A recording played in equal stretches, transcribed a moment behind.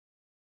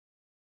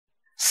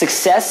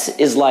Success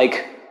is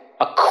like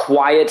a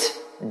quiet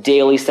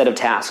daily set of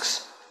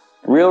tasks.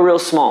 Real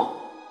small.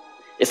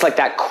 It's like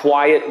that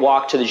quiet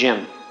walk to the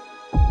gym.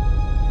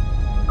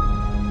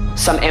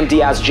 Some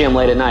empty-ass gym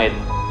late at night.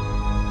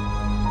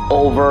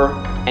 Over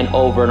and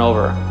over and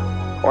over.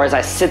 Or as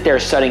I sit there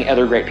studying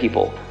other great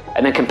people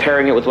and then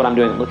comparing it with what I'm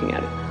doing and looking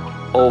at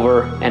it.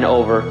 Over and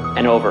over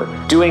and over.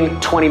 Doing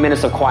 20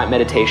 minutes of quiet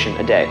meditation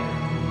a day.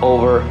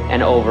 Over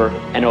and over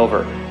and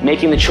over.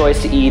 Making the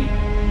choice to eat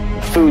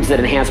foods that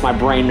enhance my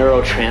brain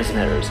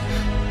neurotransmitters.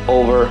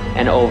 Over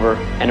and over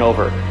and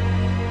over.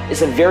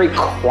 It's a very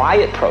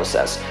quiet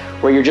process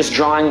where you're just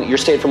drawing your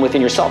state from within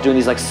yourself, doing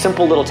these like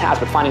simple little tasks,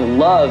 but finding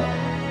love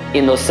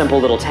in those simple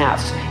little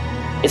tasks.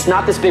 It's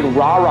not this big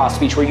rah-rah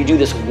speech where you do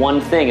this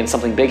one thing and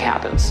something big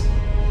happens.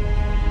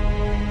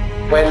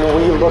 When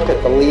we look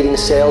at the leading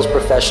sales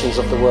professionals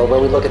of the world,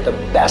 when we look at the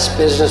best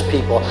business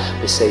people,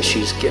 we say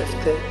she's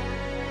gifted,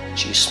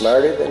 she's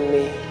smarter than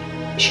me,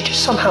 she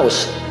just somehow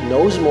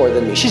knows more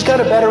than me. She's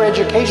got a better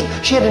education.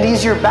 She had an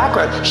easier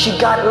background. She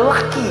got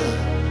lucky.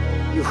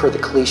 You've heard the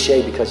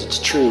cliche because it's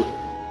true.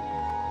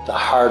 The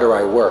harder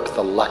I work,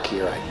 the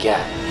luckier I get.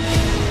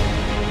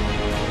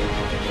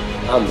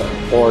 I'm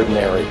an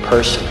ordinary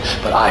person,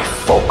 but I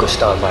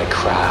focused on my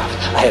craft.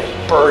 I had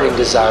a burning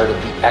desire to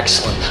be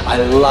excellent. I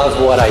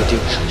love what I do.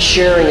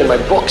 Sharing in my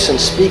books and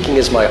speaking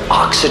is my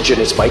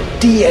oxygen, it's my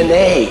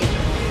DNA.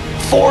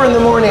 4 in the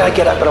morning I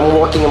get up and I'm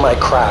working on my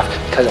craft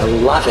because I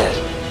love it.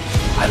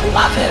 I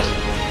love it.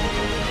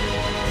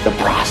 The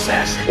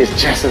process is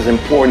just as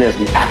important as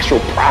the actual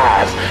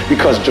prize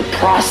because the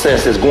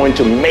process is going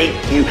to make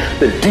you,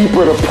 the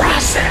deeper the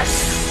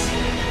process,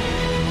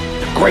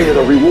 the greater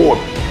the reward.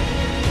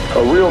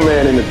 A real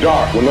man in the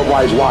dark, when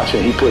nobody's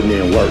watching, he putting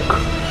in work.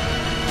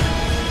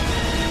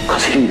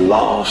 Because he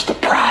loves the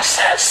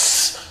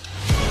process.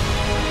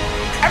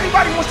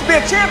 Everybody wants to be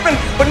a champion,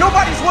 but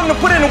nobody's willing to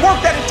put in the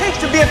work that it takes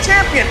to be a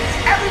champion.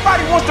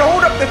 Everybody wants to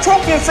hold up the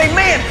trophy and say,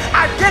 man,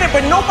 I did it,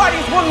 but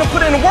nobody's willing to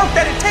put in the work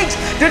that it takes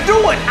to do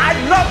it. I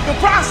love the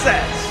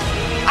process.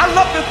 I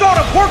love the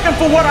thought of working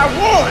for what I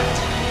want.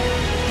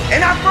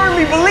 And I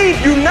firmly believe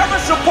you're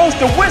never supposed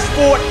to wish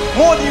for it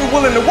more than you're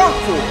willing to work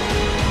for it.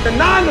 The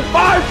 9-to-5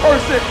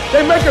 person,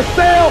 they make a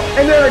sale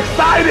and they're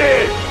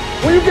excited.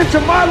 When you get to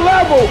my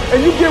level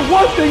and you get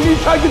one thing, you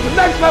try to get to the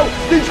next level,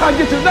 then you try to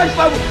get to the next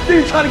level, then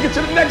you try to get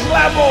to the next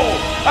level.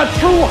 A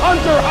true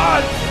hunter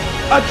hunts.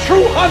 A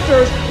true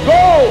hunter's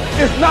goal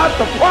is not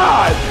the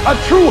prize. A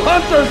true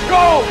hunter's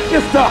goal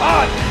is to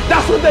hunt.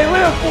 That's what they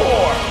live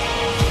for.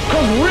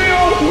 Because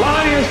real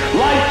lions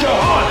like to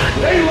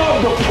hunt. They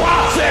love the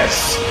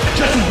process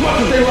just as much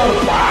as they love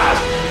the prize.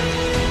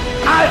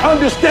 I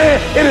understand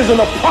it is in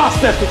the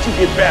process that you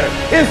get better.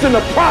 It's in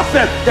the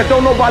process that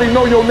don't nobody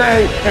know your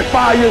name and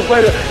 5 years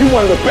later, you're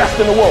one of the best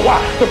in the world.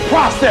 Why? The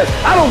process.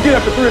 I don't get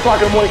up at 3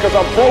 o'clock in the morning because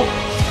I'm broke.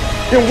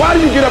 Then why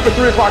do you get up at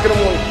 3 o'clock in the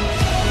morning?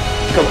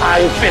 Because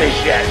I ain't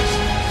finished yet.